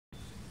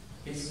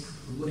Yes,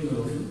 good morning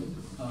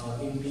all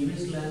of you. In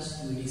previous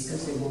class, we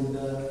discussed about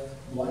the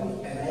why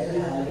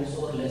aryl halides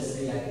are less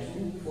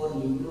reactive for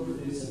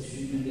nucleophilic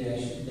substitution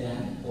reaction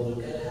than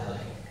alkyl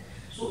halide.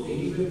 So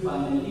anyway,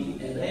 finally,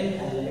 aryl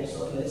halides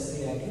are less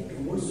reactive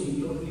towards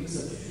nucleophilic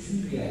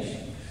substitution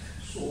reaction.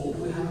 So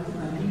we have to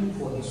continue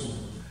for this one.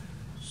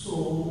 So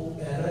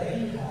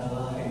aryl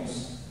halides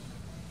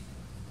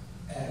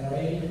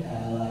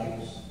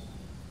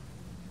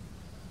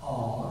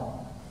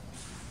are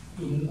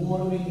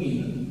involving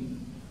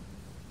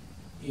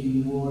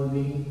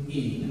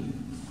in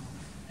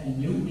a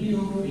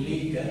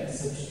nucleophilic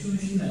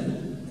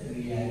substitutional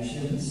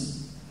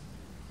reactions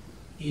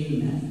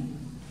in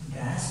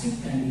drastic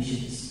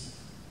conditions.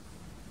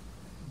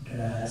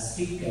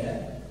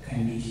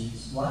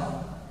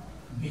 Why?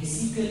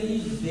 Basically,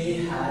 they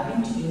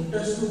haven't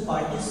interest to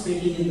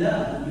participating in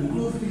the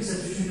nucleophilic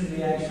substitution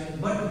reaction,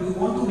 but we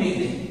want to make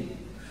them.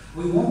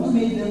 We want to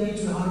make them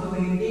which we have to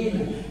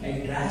maintain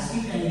a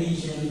drastic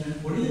condition.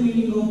 What is the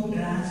meaning of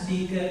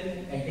drastic?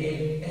 At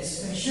a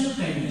special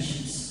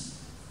conditions.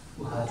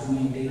 We have to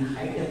maintain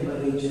high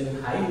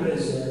temperature, high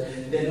pressure,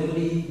 then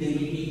only they will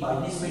be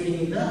participating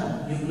in the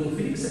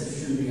nucleophilic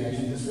substitution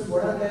reaction. This is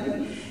what I am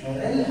telling.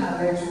 Aryl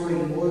halides were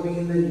involving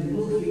in the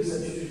nucleophilic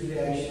substitution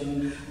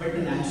reaction, but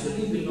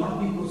naturally will not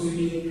be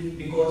proceeding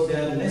because they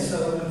are less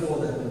favorable for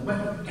that. But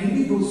can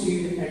we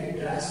proceed at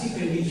drastic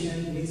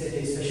condition, means at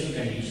a special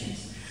conditions.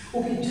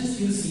 Okay, just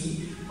you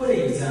see, for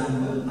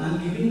example, I am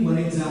giving one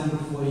example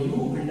for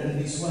you under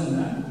this one,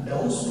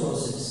 Dow's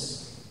process.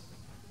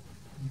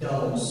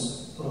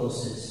 Dow's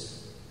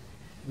process.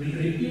 We'll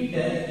repeat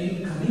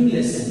in coming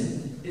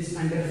lesson is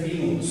under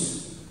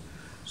phenols.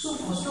 So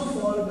first of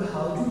all, we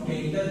have to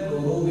take the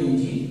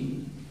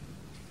chlorobenzene.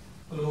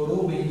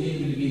 Chlorobenzene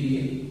will be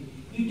there.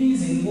 It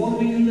is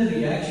involving in the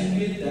reaction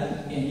with the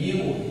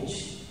NaOH.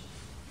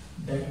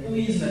 That too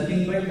is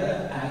nothing but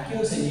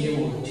aqueous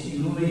NaOH. You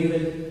know very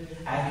well.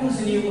 Aqueous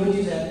NaOH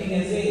is acting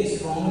as a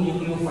strong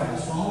nucleophile.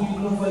 Strong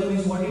nucleophile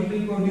means what it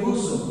will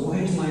produce? So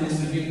OH minus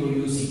will be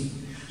producing.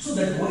 So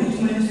that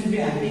OH minus will be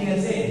acting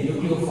as a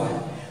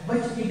nucleophile.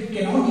 But it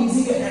cannot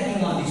easily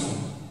attacking on this one.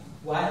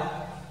 Why?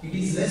 It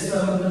is less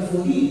favorable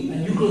for the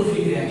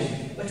nucleophilic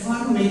reaction. But you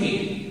have to make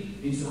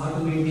it. Means you have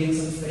to maintain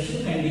some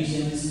special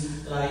conditions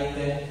like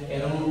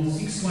around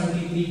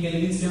 623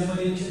 Kelvin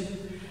temperature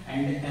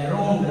and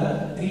around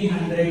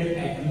 300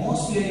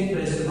 atmospheric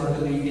pressure you have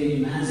to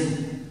maintain.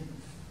 Imagine.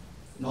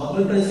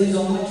 Normal pressure is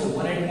how much?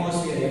 1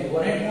 atmosphere. At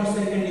 1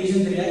 atmosphere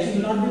condition, the reaction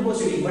will not be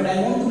proceeding. But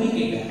I want to make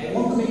it.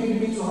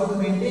 Means you have to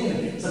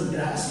maintain some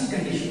drastic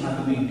condition you have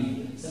to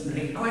maintain. Some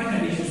required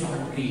conditions you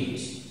have to create.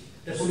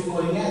 That's what we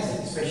call it as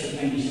special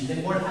condition.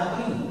 Then what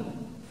happening?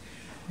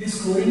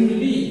 This chlorine will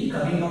be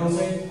coming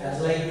outside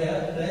as like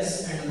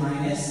plus and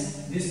minus.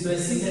 This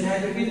plus is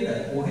added with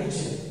the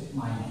OH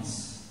minus.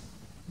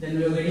 Then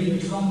we are getting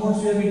which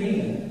compounds we are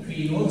getting?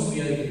 Phenols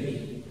we are getting.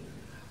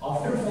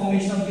 After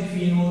formation of the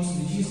phenols,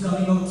 which is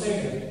coming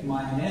outside,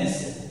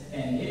 minus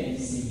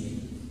NaCl.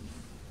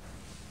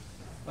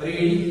 Are you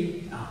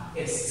getting?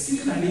 Yes,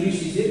 still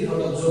continuous is there, you have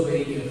to observe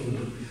very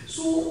carefully.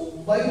 So,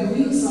 by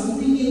doing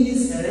something in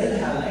this aryl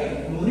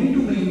halide, no need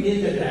to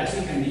maintain the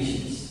drastic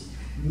conditions.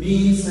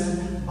 Means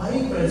by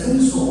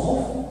presence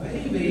of,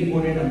 very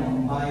important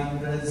amount, by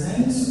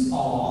presence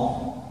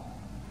of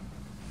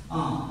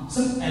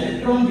some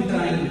electron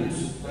withdrawing groups.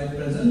 By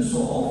presence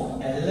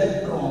of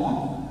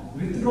electron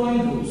withdrawing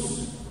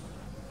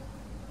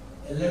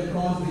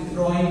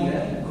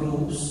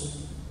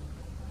groups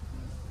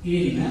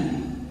in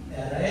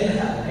aryl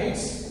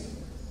halides,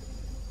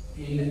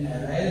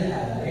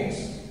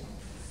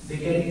 they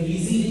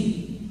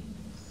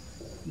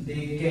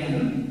can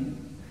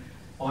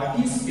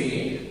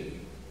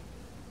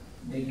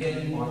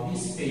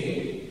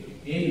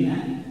participate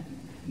in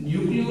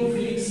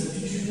nucleophilic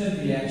substitutional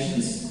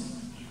reactions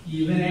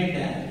even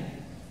at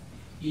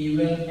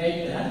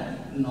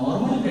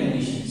normal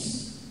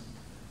conditions.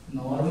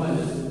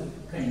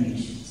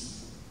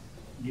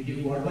 Did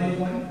you got my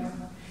point?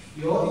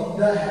 The aryl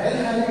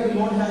halide will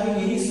not having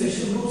any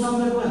special groups on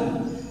that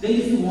one. Then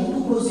if you want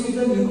to proceed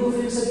the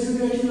nucleophilic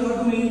substitution reaction, you have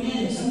to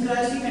maintain some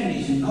drastic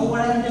condition. Now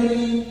what I am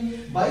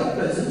telling, by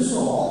presence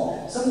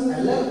of some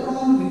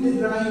electron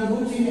withdrawing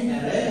groups in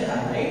aryl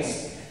halides,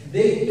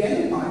 they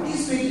can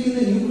participate in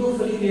the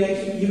nucleophilic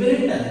reaction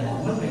even at a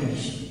normal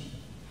condition.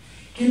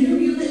 Can you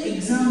give the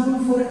example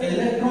for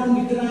electron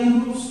withdrawing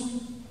groups?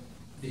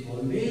 They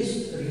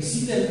always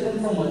receive electron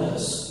from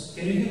others.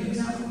 Can you give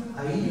example?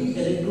 Highly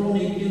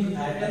electronegative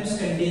atoms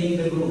containing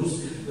the groups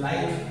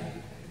like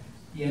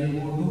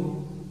NO2,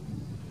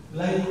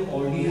 like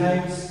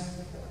aldehydes,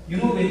 you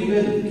know very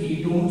well,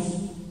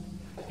 ketones.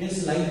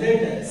 Yes, like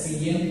that,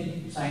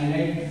 CN,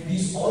 cyanide.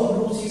 These all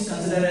groups is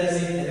considered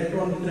as an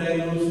electron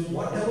withdrawing groups.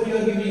 Whatever you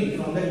are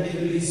giving, from that they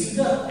will receive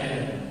the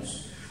electrons.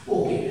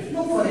 Okay.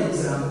 Now, for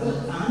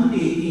example, I am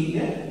taking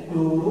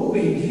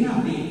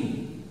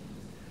chlorobenzene.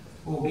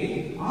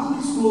 Okay, on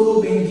this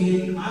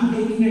chlorobenzene, I am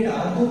taking at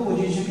ortho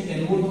position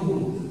NO2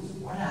 group.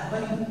 What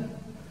happened?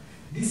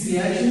 This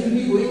reaction will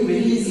be going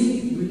very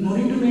easy. We will no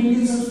need to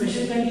maintain some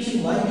special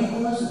condition. Why?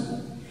 Because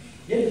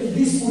at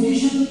this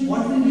position,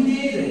 what will be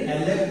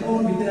there?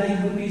 Electron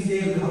withdrawing group is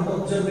there. We have to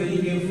observe very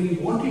carefully.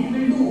 What it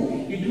will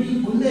do? It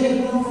will pull the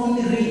electron from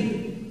the ring.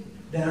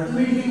 Then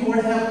automatically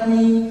what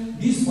happening?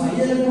 This pi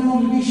electron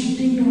will be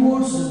shifting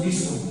towards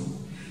this one.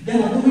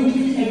 Then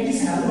automatically at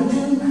this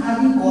halogen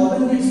having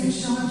carbon gets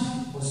which charge?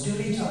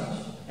 Positively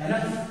charged.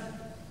 Enough.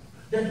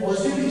 That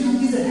positively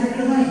charge is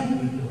attracted by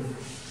nucleophile.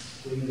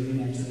 Going very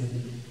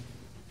naturally.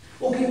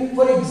 Okay,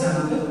 for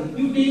example,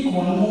 you take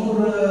one more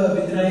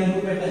withdrawing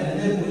group at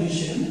another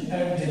position,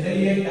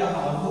 generally at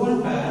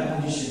ortho para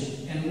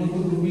position, and NO2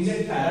 group is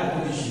at para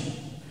position.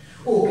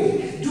 Okay,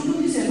 due to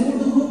this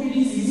NO2 group, it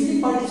is easily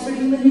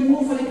participating in the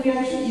nucleophilic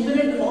reaction even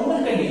at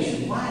normal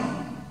condition. Why?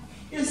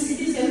 Yes, it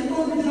is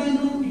electron withdrawing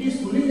group, it is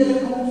pulling the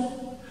electrons.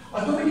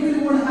 Automatically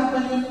what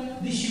happening?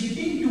 The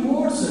shifting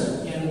towards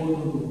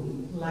NO2 group,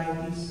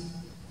 like this.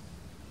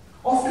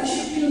 After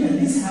shifting,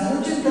 this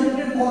halogen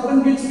connected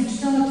carbon gets which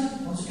charge?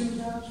 Positive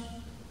charge.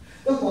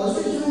 The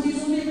positive charge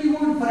is only we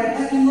want for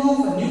attacking of a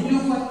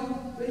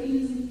nucleophile. Very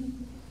easy.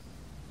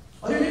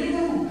 Already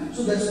know.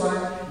 So that's why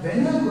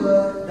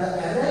whenever the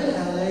aryl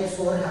halides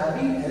for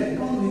having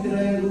electron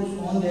withdrawing groups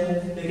on them,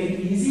 they can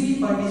easily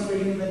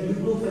participate in the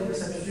nucleophilic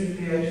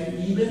substitution reaction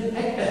even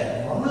at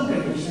a normal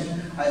condition.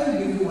 I will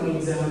give you one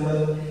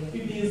example.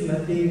 It is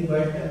nothing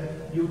but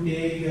you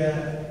take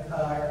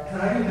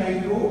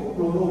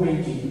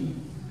trinitropluorobenzene.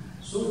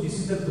 So this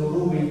is the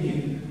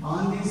chlorobenzene.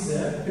 On these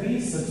three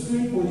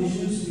substituent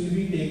positions will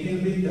be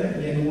taken with the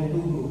NO2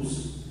 groups.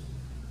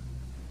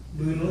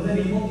 Do you know the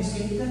name of this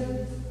chemical?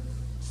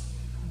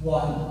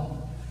 1,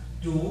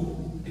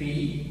 2,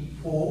 3,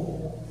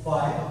 4,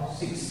 5,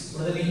 6.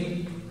 What is the name?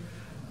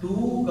 2,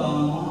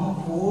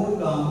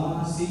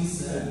 4,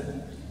 6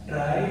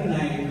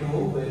 trinitro,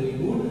 very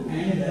good,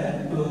 and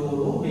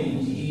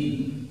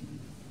chlorobenzene.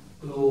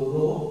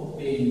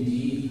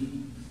 Chlorobenzene.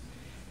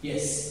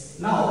 Yes.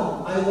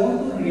 Now I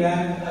want to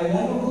react. I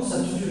want to do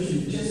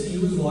substitution. Just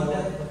use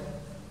water.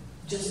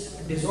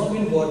 Just dissolve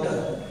in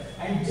water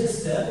and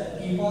just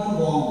keep on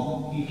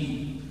warm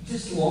heating.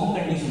 Just warm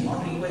condition.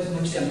 Not requires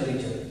much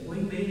temperature.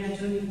 Going very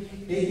naturally.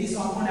 Take this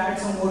compound, add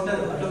some water.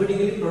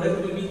 Automatically,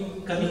 product will be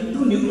coming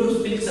through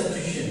nucleophilic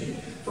substitution.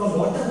 From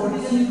water, what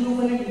is the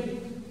nucleophilicity?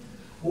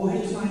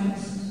 OH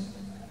minus.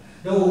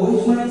 The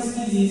OH minus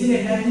is easily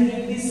attaching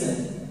with this.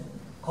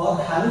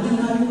 Halogen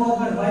having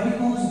carbon. Why?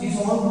 Because these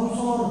all groups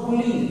are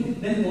pulling.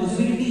 Then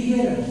possibility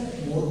here,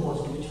 more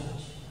positive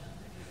charge.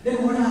 Then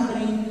what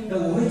happening? The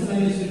OH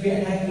minus will be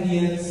attacking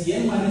here.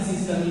 Cl minus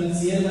is coming.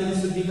 Cl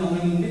minus will be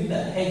coming with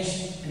the H,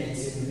 and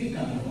HCl will be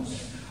coming also.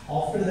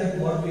 After that,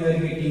 what we are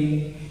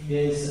getting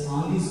is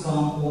on this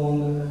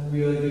compound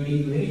we are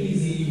getting very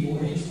easily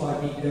OH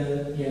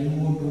particle,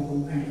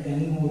 NO2 and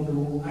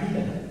NO2 and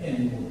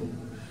NO2.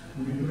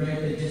 We need to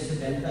write just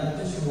delta,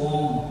 just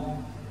warm.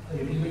 A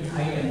little bit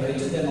high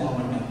temperature than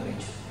normal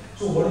temperature.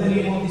 So what is the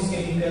name of this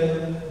chemical?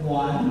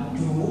 1,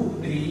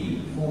 2,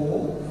 3,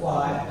 4,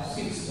 5, 6.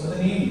 What is the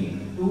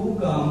name? 2,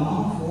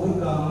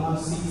 4,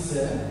 6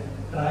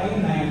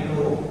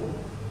 trinitro.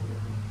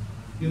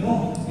 You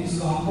know, this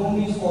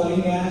compound is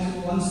calling as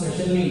one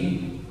special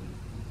name.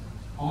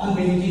 On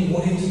benzene,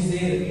 OH is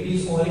there. It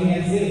is calling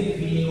as a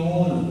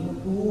phenol.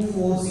 2,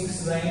 4,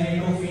 6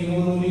 trinitro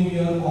phenol only we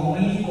are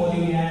commonly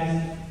calling as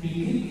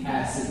picric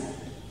acid.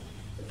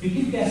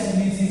 Picric acid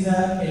is a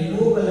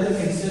yellow color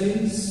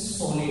crystalline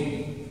solid.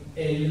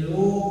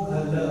 Yellow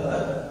color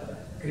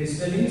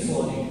crystalline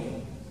solid.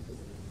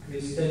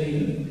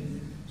 Crystalline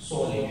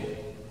solid.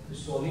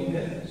 Solid.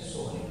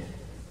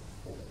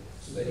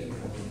 It's very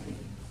important.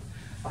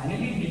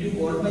 Finally, did you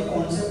got my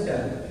concept?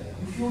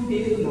 If you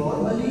take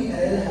normally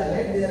aryl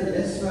halide, they are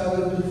less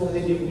favorable for the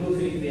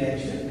nucleophilic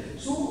reaction.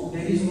 So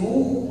there is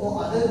no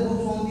other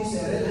groups on this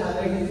aryl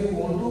halide. If you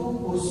want to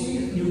proceed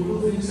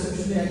nucleophilic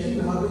substitution reaction,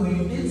 you have to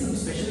maintain some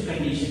special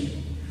condition.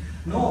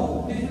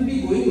 No, it will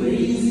be going very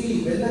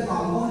easily when the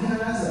compound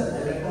has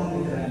electron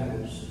withdrawing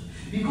groups.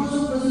 Because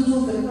of presence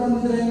of electron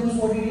withdrawing groups,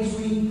 what it is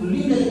doing,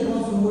 pulling the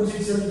electrons towards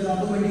itself, then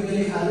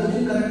automatically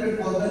halogen connected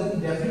carbon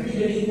definitely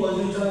getting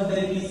positive charge, then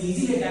it is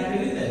easily attached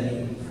with the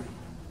nucleophile.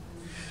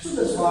 So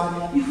that's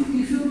why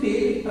if you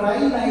take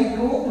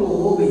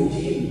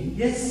trinitropluorobenzene,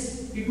 yes,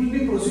 it will be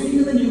proceeding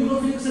in the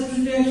nucleophilic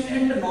substitution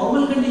reaction at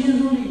normal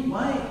conditions only.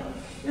 Why?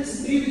 Yes,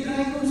 3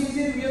 withdrawing groups is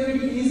there, we are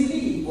getting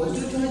easily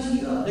positive charge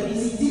here, that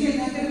is easily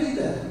attacked with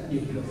the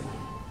nucleophile.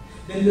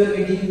 Then we are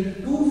getting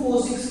 2,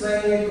 4, 6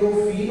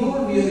 trinitrophenol,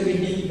 we are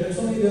getting, that's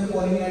why we are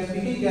calling as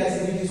picric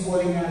acid, which is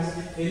calling as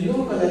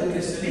yellow color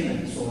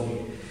crystalline solid.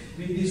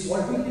 With this,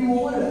 what will be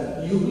over?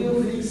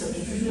 Nucleophilic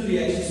substitution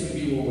reactions will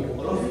be over.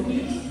 All of it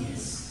clear?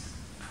 Yes.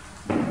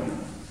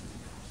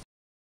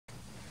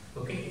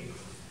 Okay.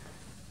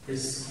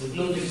 This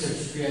nucleophilic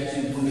substitution reaction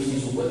information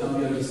is over. Now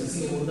we are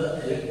discussing about the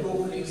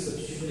electrophilic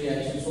substitution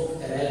reactions of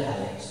aryl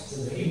halides. It's a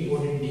very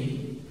important thing.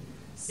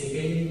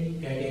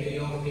 Second category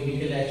of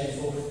chemical reactions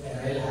of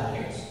aryl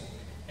halides.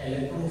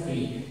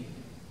 Electrophilic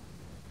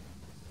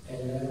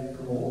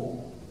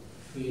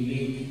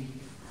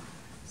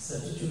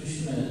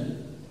substitutional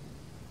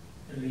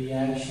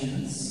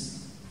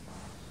reactions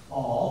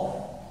of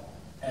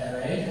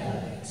aryl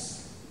halides.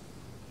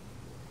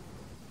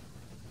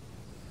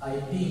 I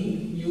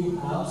think you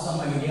have some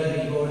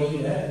idea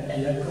regarding the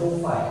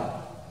electrophile.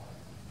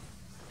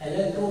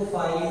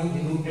 Electrophile is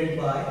denoted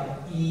by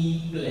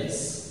E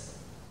plus.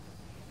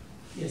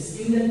 Yes,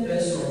 in that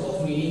plus lot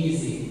of meaning is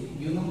there,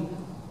 you know.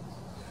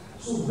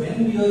 So when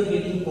we are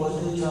getting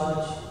positive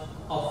charge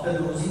after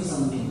losing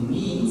something,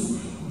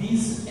 means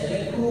these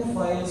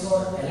electrophiles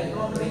or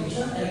electron rich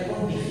or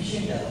electron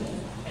deficient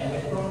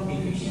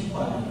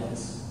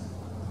particles.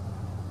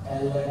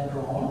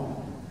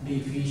 Electron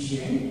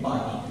deficient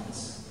particles.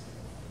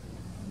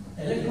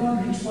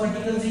 Electron rich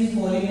particles is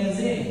falling as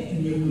a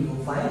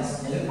nucleophiles.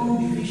 Electron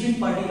deficient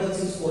particles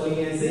is falling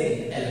as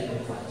a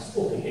electrophiles.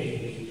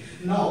 Okay.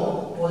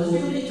 Now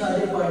positively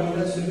charged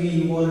particles will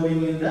be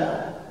involving in the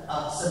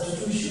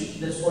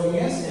substitution. That's called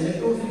as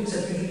electrophilic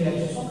substitution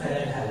reactions of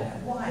aryl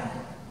halide. Why?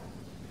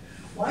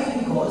 Why?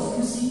 Because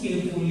you see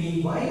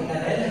carefully why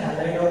aryl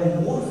halide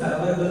are more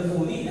favorable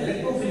for the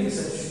electrophilic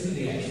substitution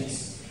reactions.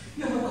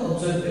 You have to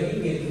observe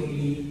very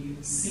carefully.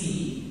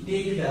 See,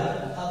 take the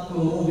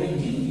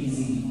chlorobenzene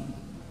easily.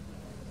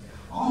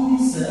 On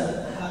this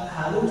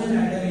halogen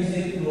atom is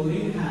there,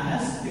 chlorine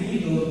has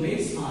 3 lone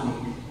pairs on it.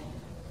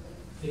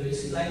 They will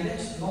see like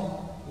that. No,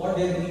 what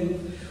they are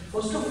doing?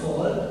 First of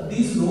all,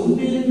 this lone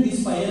pair and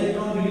this pi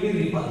electron will be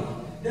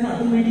repel. Then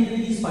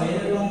automatically this pi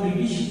electron will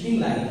be shifting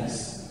like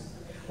this.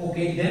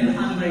 Okay, then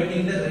I am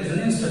writing the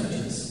resonance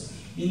structures.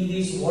 In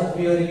this, what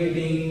we are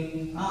getting?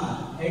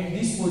 At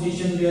this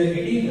position we are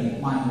getting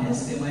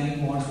minus,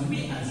 remaining bonds will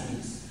be as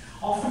this.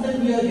 After that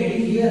we are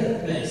getting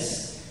here plus.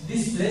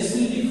 This plus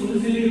will be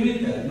fulfilled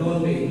with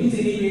lone pair. Means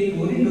anyway,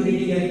 chlorine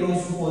donating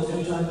electrons to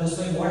positive charge plus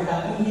by what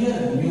happened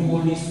here? New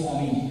bond is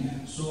forming.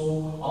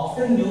 So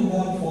after new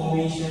bond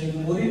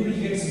formation, chlorine will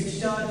get which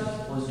charge?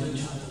 Positive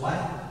charge. Why?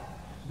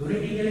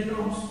 Donating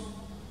electrons.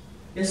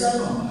 Yes or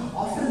no?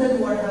 After that,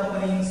 what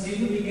happening?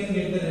 Still we can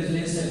get the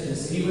resonance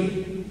structures.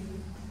 Anybody?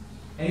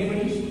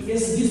 Anybody?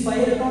 Yes, this pi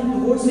electron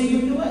towards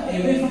negative,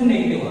 away from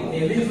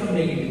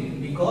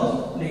negative,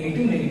 because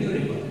negative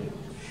repel.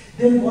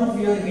 Then what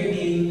we are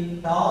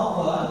getting?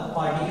 Top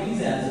particle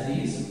is as it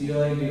is. We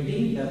are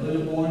getting double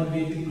bond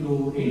with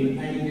chlorine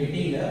and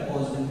getting a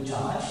positive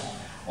charge.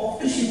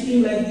 After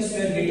shifting like this, we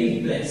are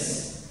getting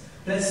plus.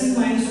 Plus and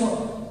minus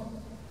what?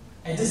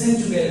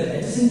 Adjacent together.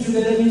 Adjacent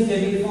together means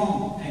they will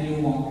form a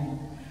new bond.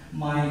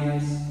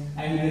 Minus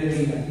and we are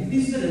getting that.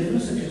 This is the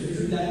resonance structure. We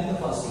should learn in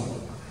the first year.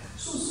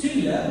 So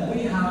still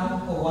we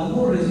have one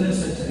more resonance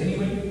structure.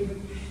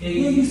 Anybody?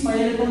 Again this pi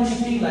electron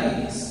shifting like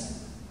this.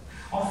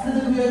 After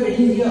that we are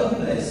getting here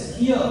plus,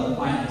 here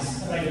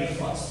minus. Write it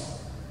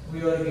first.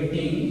 We are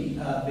getting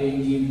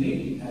benzene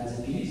ring as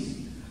it is.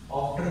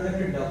 After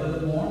that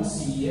double bond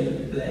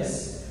Cl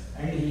plus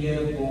and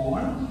here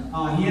bond.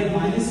 Here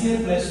minus, here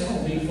plus,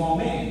 no, will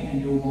form a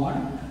new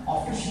bond.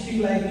 After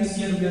shifting like this,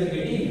 here we are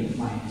getting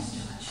minus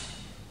charge.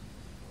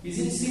 Is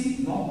it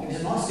stable? No, it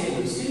is not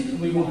stable. Still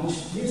we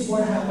watch. Means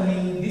what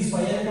happening? This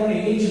pi electron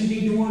again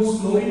shifting towards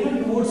chlorine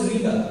and towards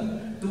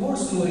ring.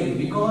 Towards chlorine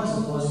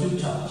because positive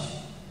charge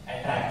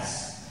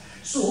attracts.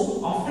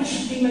 So after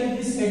shifting like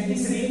this, at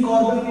this ring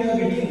carbon we are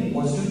getting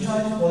positive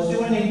charge,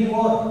 positive and negative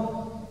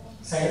or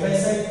side by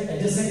side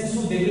adjacent,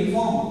 so they will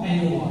form a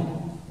new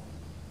bond.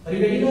 Are you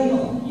getting or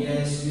no?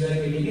 Yes, we are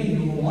getting a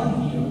new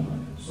bond here.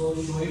 So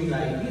show it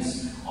like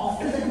this.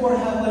 After that what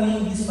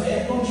happening? This pi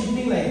electron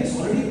shifting like this.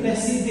 Already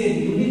plus is there,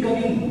 it will be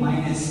coming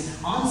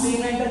minus. On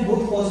same atom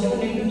both positive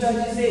and negative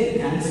charge is there.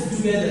 Cancel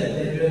together.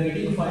 Then we are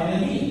getting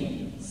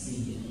finally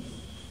Cl.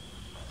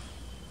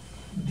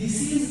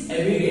 This is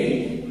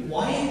evident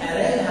why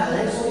aryl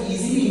halides so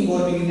easily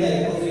involving in the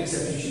electrophilic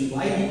substitution.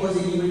 Why? Because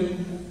anybody.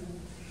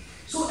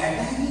 So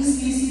attacking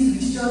species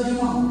which charge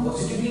amount?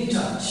 Positively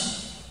charged.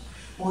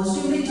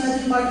 Positively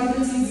charged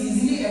particles is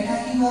easily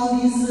attacking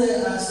on these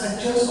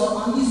structures or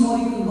on this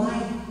molecule.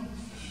 Why?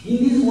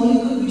 In this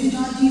molecule, which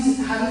charge is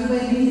having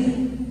by linear?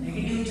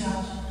 Negative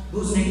charge.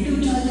 Those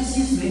negative charges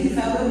is very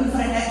favorable for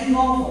attacking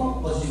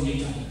of positively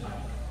charged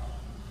particles.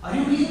 Are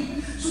you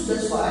clear? So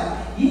that's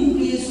why in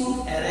case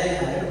of aryl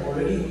halide,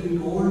 already we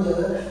told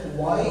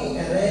why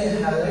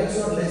aryl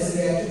halides are less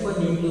reactive for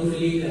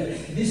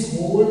nucleophilic. This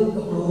whole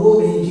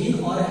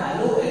chlorobenzene or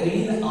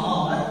haloarene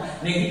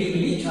are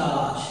negatively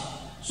charged.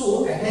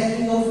 So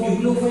attacking of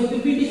nucleophile will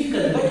be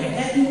difficult, but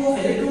attacking of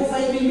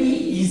electrophile will be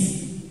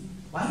easy.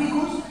 Why?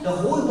 Because the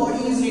whole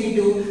body is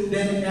negative,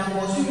 then a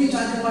positively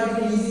charged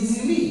particle is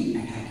easily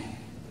attacking.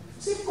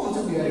 Same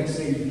concept we are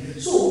explaining.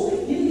 So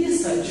in these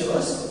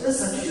structures, the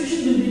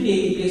substitution will be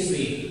taking place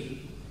where?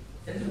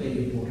 That's a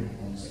very important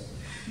concept.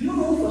 You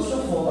know, first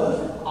of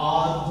all,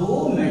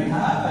 ortho, meta,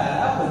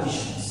 para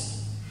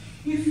positions.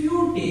 If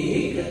you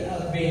take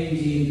a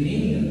benzene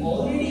ring,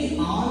 already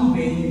on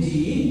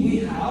benzene we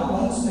have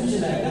one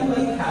special atom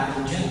like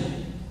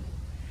halogen.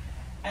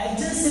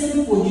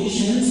 Adjacent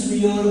positions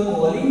we are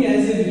calling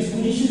as a which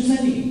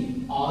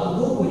positions?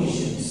 Ortho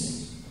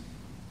positions.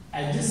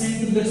 Adjacent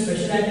to the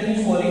special atom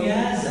is calling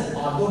as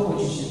ortho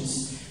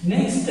positions.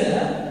 Next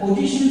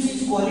positions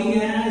is calling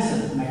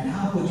as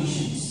meta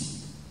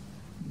positions.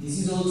 This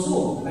is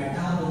also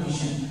meta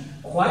position.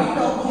 Quite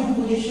opposite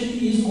position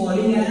is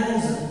calling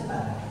as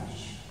para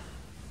position.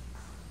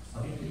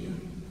 Okay, clear?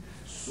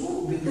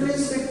 So with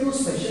respect to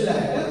special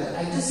item,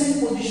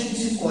 adjacent positions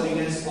is calling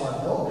as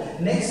ortho,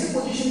 next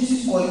positions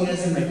is calling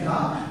as a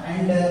meta,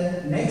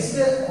 and next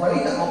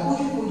quite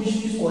opposite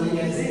position is calling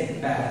as a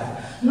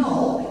para.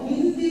 Now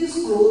in this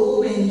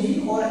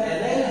chlorobenzene or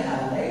aryl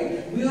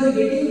halide, we are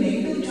getting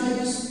negative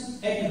charges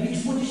at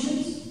which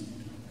positions?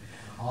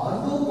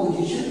 Ortho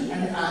position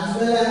and as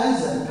well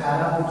as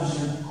para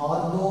position.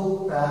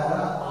 Ortho,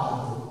 para,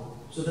 ortho.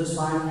 So that's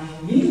fine.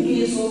 In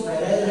case of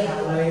aryl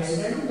halides,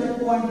 write that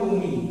point to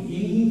me.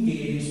 In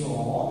case of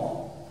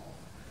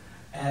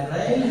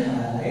aryl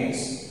halides,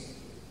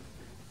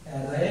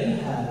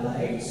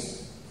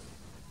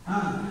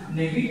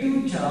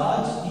 negative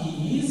charge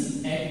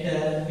is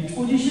at which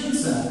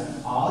positions?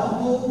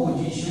 Ortho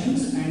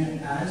positions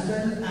and as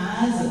well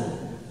as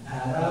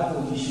para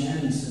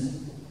positions.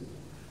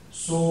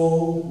 So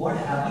what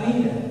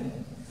happening?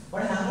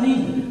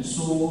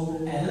 So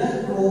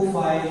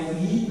electrophile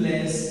E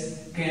plus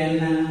can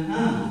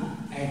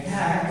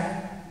attack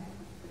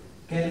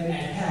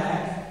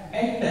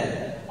at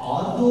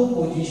ortho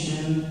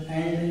position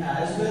and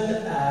as well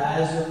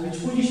as which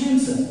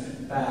positions?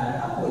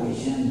 Para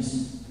positions.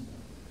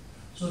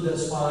 So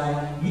that's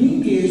why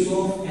in case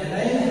of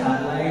aryl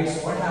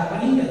halides, what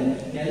happening?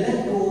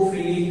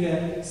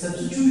 Electrophilic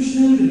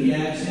substitutional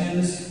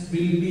reactions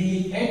will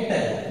be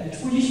at which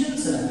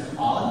positions?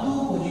 Ortho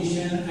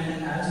position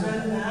and as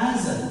well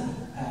as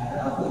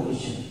para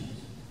position.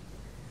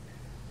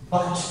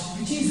 But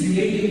which is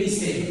relatively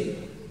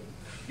stable.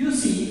 You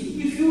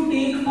see, if you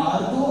take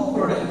ortho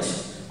product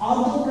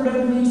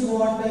means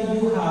what?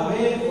 You have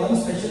a one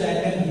special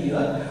atom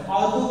here.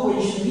 Ortho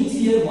position means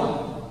here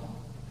 1.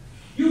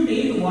 You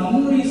take one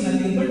more is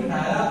nothing but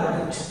para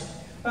product.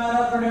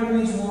 Para product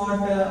means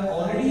what?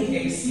 Already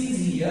X is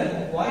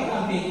here. Why I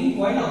am taking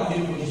quite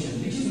opposite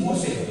position, which is more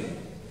stable.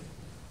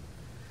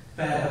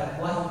 Para.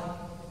 Why?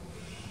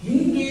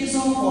 In case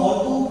of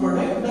ortho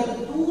product, the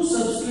two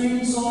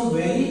substrates are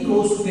very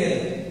close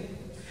together.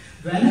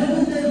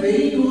 Whenever they are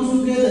very close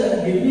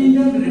together, between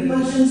them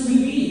repulsions will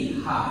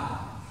be high.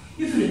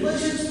 If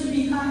repulsions will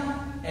be high,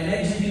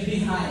 energy will be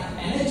high.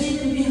 Energy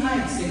will be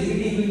high,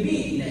 stability will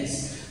be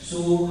less. So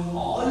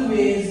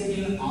always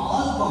in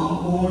all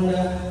compound,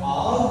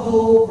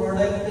 ortho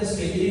product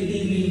stability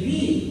will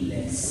be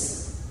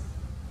less.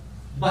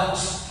 But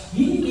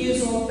in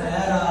case of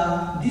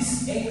para,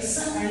 this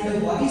X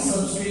and Y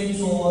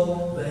substrates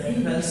are very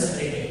well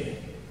separated.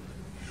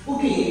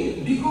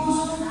 Okay,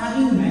 because of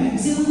having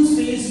maximum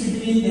space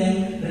between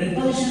them,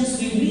 repulsions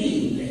will be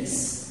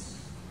less.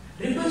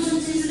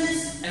 Repulsions is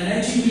less,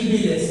 energy will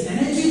be less.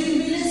 Energy will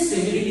be less,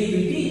 stability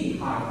will be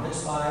high.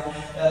 That's why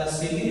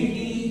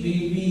stability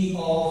will be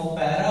of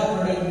para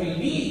product will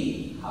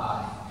be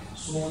high.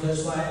 So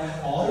that's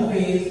why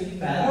always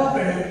para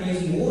product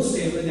is more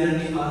stable than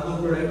the ortho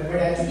product. But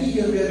actually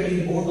here we are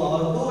getting both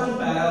ortho and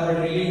para, but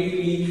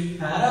relatively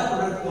para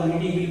product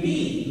quantity will be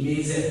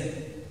major.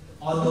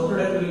 Ortho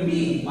product will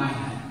be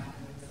minor.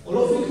 All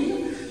of you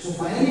clear? So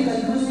finally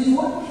conclusion is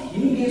what?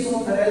 In case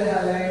of aryl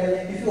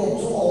halide, if you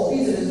observe all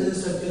these resonance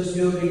structures,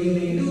 you are getting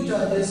negative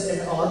charges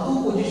at ortho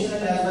position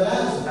and as well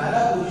as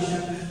para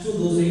position. So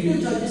those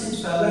negative charges is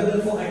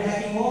favorable for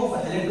attacking of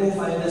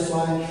electrophile. That's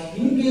why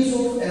in case of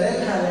aryl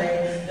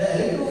halide, the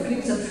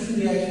electrophilic substitution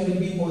reaction will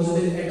be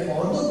positive at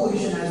ortho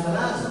position as well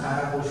as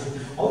para position.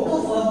 Out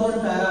of ortho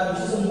and para,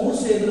 which is the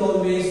most stable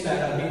always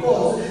para,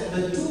 because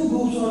the two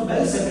groups are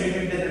well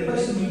separated, the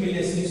repulsion will be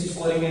less, which is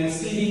calling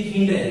as steric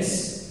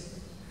hindrance.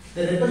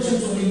 The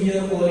repulsions will be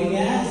here calling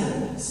as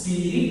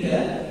steric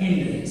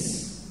hindrance.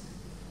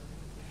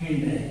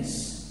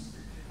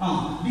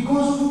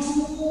 Because of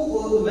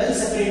two well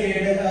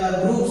separated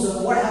groups,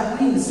 what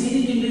happening?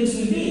 Steric hindrance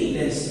will be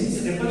less,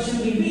 means repulsion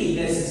will be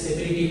less,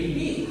 stability will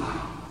be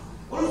high.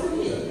 All of it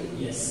clear?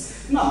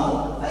 Yes.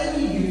 Now I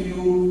will give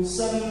you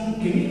some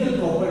chemical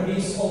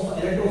properties of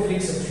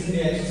electrophilic substitution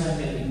reactions I am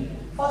telling.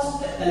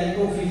 First,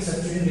 electrophilic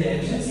substitution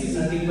reactions is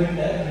nothing but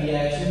a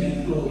reaction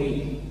with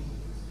chlorine.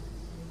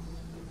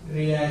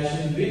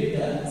 Reaction with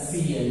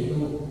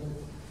Cl2.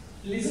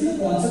 Listen to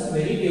the concept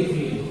very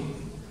carefully.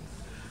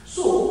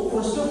 So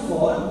first of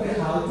all, we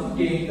have to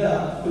take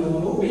the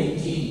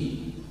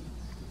chlorobenzene.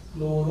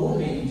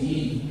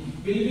 Chlorobenzene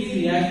will be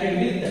reacted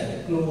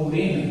with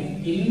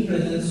chlorine in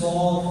presence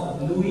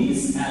of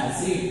Lewis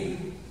acid.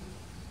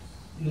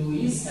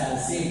 Lewis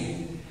acid.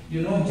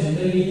 You know,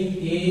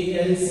 generally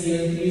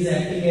AlCl3 is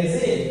acting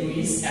as a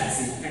Lewis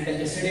acid, and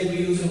yesterday we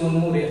used one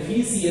more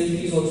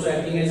FeCl3 is also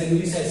acting as a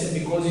Lewis acid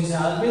because it's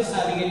always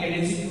having a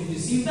tendency to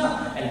receive the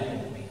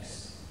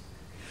electrons.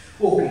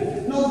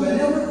 Okay, now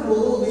whenever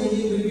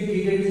chlorobenzene will be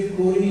treated with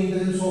chlorine in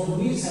presence of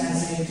Lewis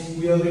acid,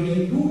 we are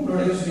getting two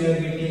products. We are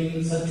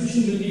getting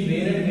substitution will be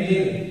where and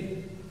where.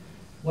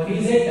 What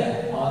is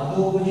it?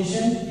 Ortho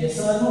position, yes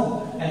or no?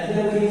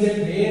 Another one is at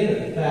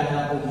where?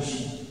 Para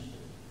position.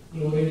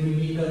 Chlorine will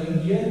be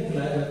coming here,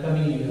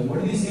 coming here.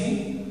 What is this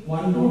name?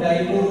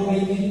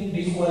 1,2-dichlorobenzene. It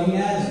is calling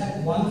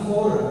as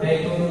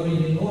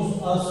 1,4-dichlorobenzene. No,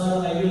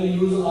 sir, I will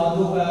use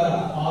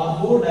ortho-para.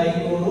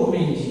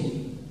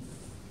 Ortho-dichlorobenzene.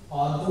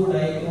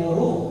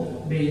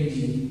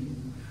 Ortho-dichlorobenzene.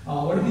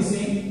 What is this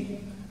name?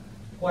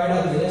 Quite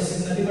obvious.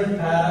 It's nothing but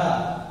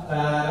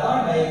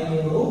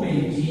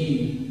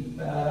para-dichlorobenzene.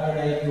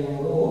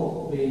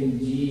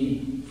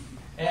 Para-dichlorobenzene.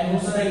 And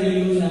also I will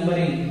use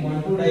numbering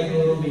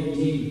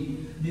 1,2-dichlorobenzene.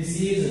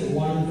 This is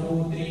 1,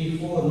 2, 3,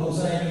 4. No,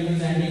 sir, I will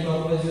use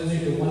anti-clockwise. Use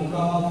it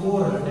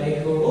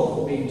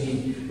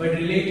 1,4-dichlorobenzene. But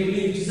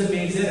relatively, which is a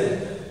major?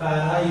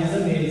 Para is a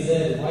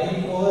major. Why?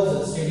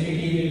 Because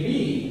stability will be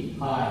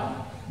high.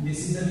 This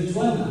is the which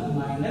one?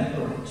 Minor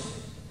product.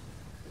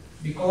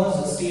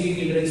 Because steric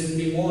hindrance will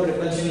be more,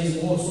 repulsion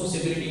is more, so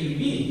stability will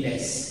be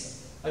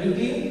less. Are you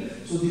clear?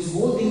 So these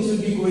whole things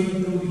will be going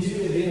through which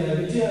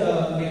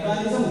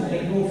mechanism?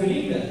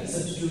 Electrophilic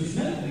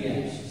substitutional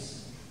reactions.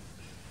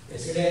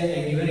 Yesterday I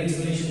given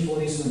explanation for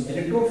this one.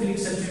 Electrophilic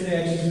substitution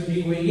reactions will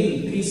be going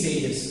in 3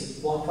 stages.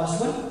 First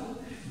one,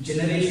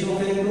 generation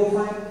of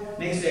electrophile.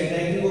 Next,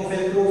 attacking of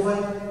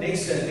electrophile.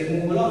 Next,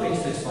 removal of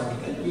H+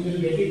 particle. You will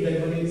get it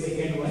that one in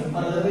second one.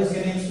 Or otherwise,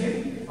 can I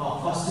explain?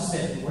 First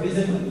step. What is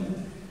that one?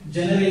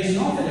 Generation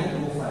of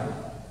electrophile.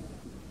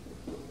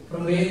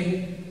 From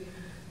where?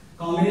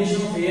 Combination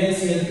of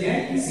AlCl3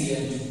 and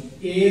Cl2.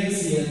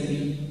 AlCl3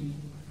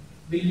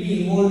 will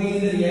be involved in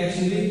the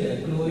reaction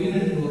with chlorine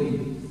and chlorine.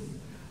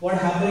 What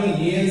happening?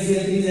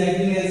 AlCl3 is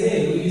acting as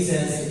a Lewis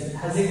acid,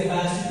 has a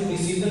capacity to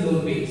receive the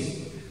lone base.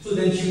 So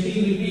then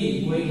shifting will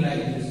be going like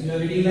this. You are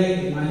reading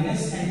like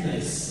minus and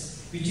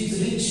plus, which is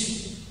rich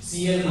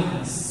Cl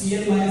minus.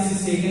 Cl minus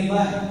is taken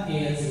by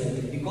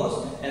AlCl3 because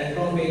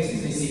electron base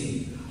is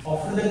receiving.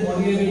 After that, what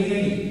we are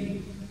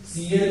getting?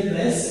 Cl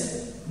plus,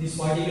 this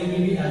particle will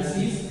be as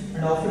is,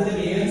 and after that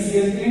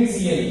AlCl3 and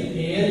Cl,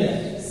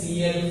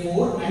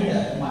 AlCl4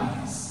 and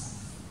minus.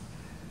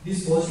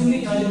 This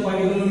positively charged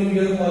particle we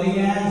are calling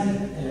as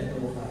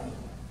electrophile.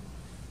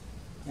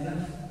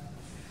 Enough.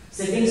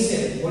 Second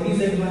step, what is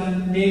that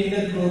one? Take the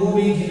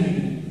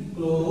chlorobenzene.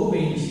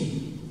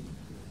 Chlorobenzene.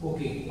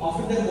 Okay.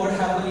 After that, what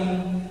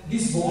happening?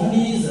 This bond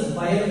is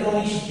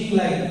bielectronic shifting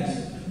like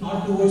this,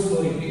 not towards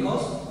chlorine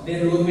because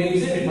their lone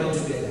base is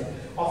repulsed together.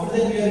 After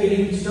that, we are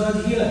getting which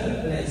charge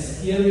here?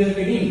 Plus. Here we are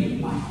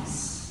getting minus.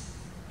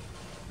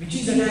 Which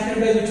is attacked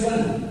by which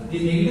one? The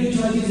negative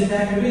charge is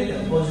attacked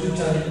with positive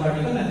charged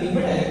particle, nothing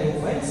but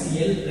electrophile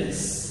Cl+.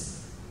 This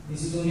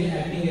is only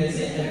acting as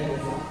a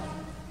electrophile.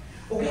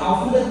 Okay,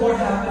 after that what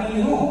happening?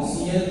 You know,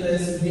 Cl+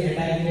 will be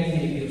attacking at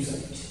negative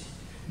side.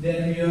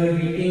 Then we are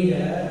getting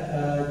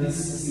this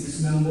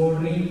 6-membered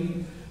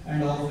ring,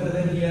 and after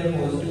that here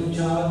positive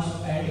charge,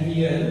 and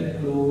here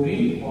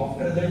chlorine.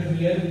 After that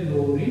here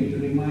chlorine.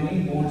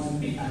 Remaining bonds will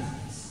be as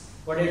this.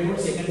 What I told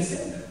second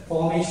step?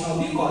 Formation of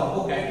the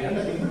carbocation,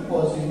 nothing but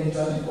positively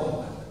charged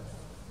carbon.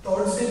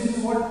 Third stage is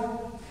what?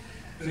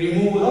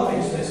 Removal of H+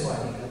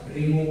 particle.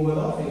 Removal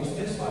of H+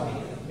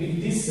 particle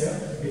with this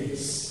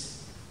base.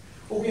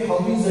 Okay, how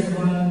is that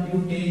one? You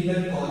take the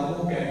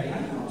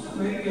carbocation. Also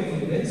very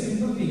carefully. Very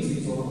simple things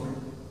is all.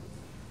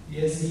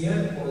 Yes,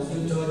 here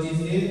positive charge is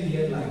there.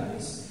 Here like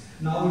this.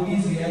 Now it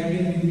is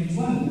reacting with which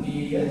one?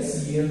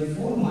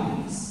 AlCl4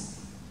 minus.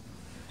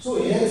 So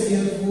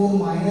AlCl4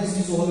 minus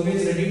is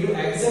always ready to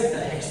accept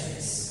the H+.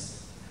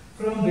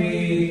 From where?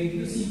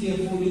 You see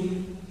carefully.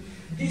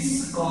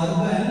 This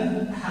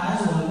carbon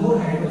has one more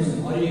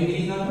hydrogen. Are you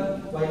agreeing on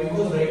that? Why?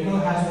 Because right now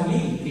it has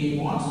only 3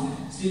 bonds.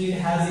 Still it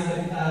has a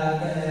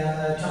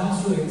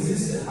chance to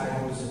exist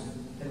hydrogen.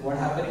 Then what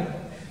happening?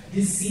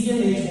 This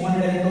CH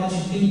bonded electron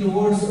shifting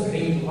towards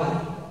ring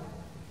 1.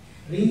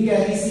 Ring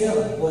carries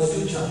here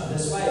positive charge.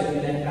 That's why we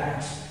like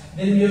that.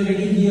 Then we are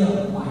getting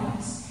here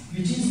minus,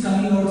 which is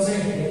coming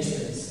outside H+.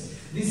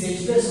 This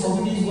H+, how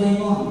it is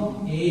going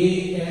on?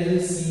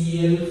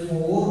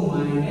 AlCl4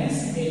 minus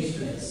H+.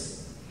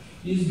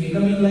 Is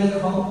becoming like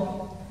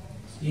how?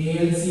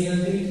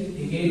 AlCl3.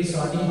 Again,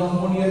 starting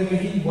compound you are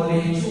getting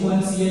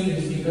 1H2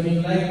 is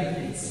becoming like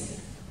HCl.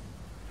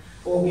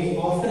 Okay,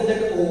 after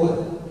that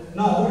over.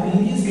 Now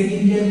ring is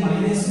getting here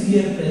minus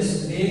here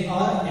plus. They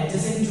are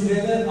adjacent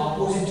together,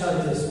 opposite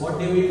charges. What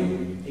they will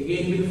do?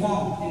 Again will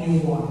form a new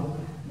bond.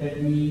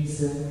 That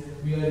means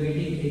we are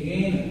getting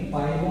again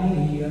pi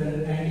bond here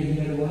and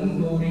here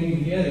one chlorine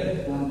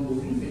here, one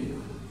chlorine will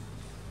come.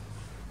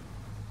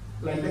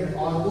 Like that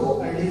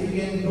ortho, and if we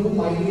can do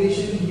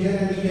migration here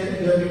and here,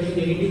 we are getting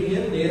negative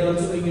here. There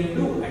also we can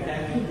do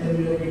attacking, then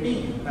we are getting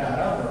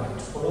para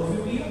product. All of you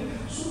clear?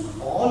 So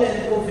all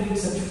electrophilic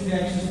substitution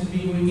reactions will be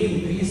going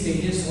in 3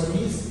 stages. What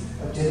is?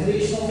 A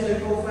generation of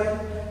electrophile,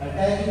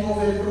 attacking of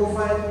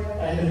electrophile,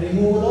 and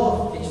removal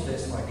of H+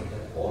 particle.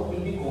 All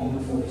will be common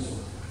for this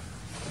one.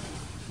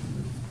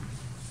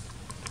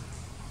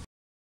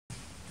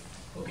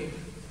 Okay,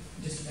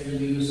 just I will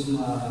give you some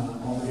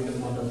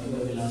competitive point of view.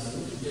 I will ask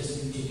you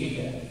just check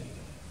it.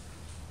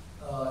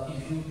 If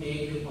you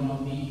take one of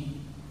the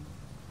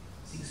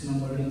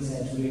 6-membered ring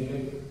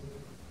saturated,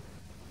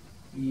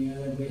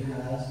 here we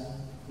have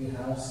we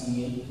have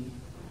Cl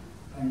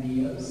and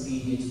here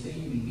CH3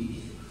 will be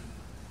there.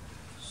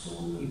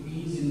 So it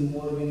is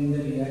involved in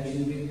the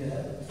reaction with the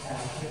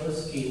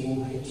aqueous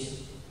KOH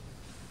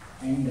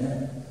and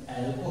the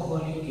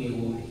alcoholic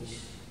KOH.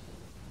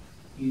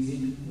 Is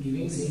it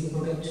giving same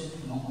product?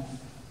 No.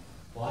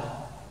 Why?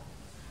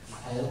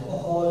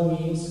 Alcohol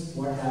means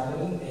what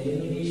happening?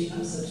 Elimination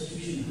and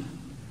substitution.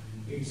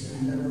 It's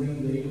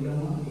undergoing very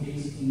good. It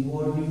is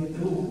involving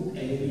through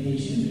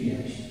elimination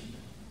reaction.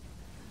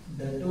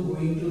 That too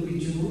going to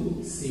which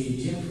route?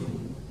 Sage route.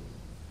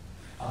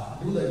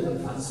 Do that one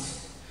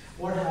first.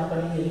 What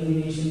happening?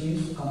 Elimination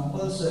means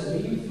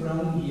compulsory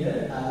from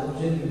here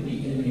halogen will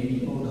be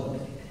eliminating out of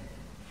it.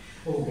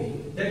 Okay,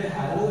 that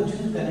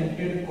halogen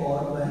connected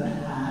carbon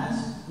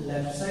has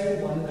left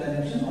side one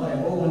connection or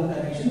above one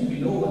connection,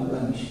 below one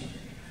connection.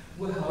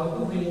 We have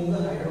to remove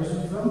the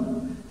hydrogen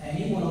from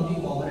any one of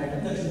the carbon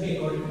atoms. That should be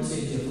according to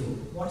Sage rule.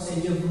 What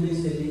Sage rule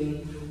is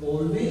telling?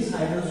 Always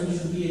hydrogen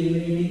should be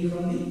eliminating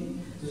from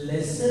the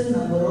lesser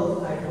number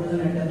of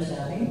hydrogen atoms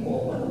having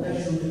carbon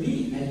that should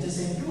be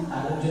adjacent to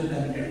halogen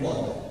connected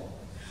carbon.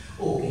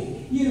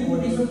 Okay, here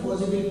what is the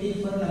possibility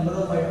for number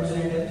of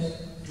hydrogen atoms?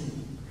 2.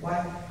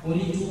 Why?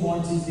 Only 2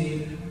 bonds is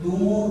there. 2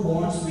 more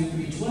bonds with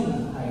which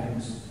one?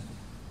 Hydrogen.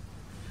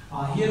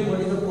 Here what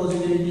is the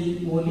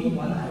possibility? Only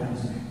 1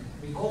 hydrogen.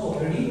 Because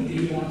already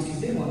 3 bonds is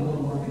there, 1 more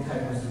bond with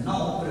hydrogen.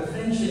 Now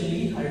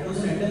preferentially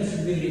hydrogen atoms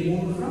should be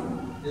removed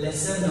from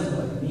lesser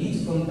number,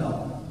 means from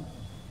down.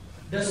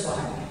 That's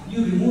why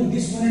you remove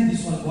this one and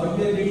this one. What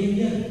we are getting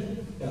here?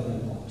 Double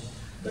bond.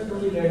 That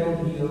only right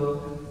out here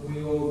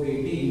we are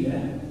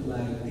getting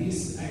like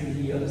this, and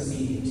here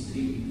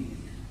CH3.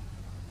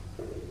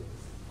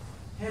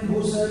 And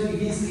also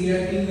it is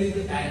reacting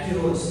with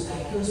aqueous.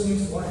 Aqueous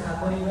means what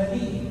happening when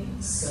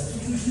the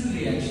substitution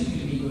reaction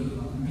will be going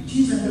on. Which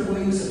is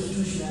undergoing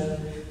substitution?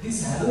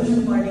 This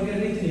halogen particle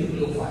with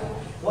nucleophile.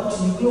 What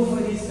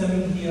nucleophile is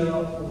coming here?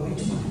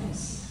 OH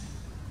minus.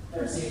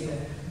 That's it.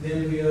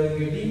 Then we are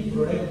getting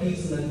product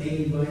is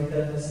nothing but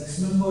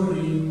 6-member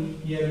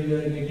ring. Here we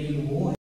are getting OH.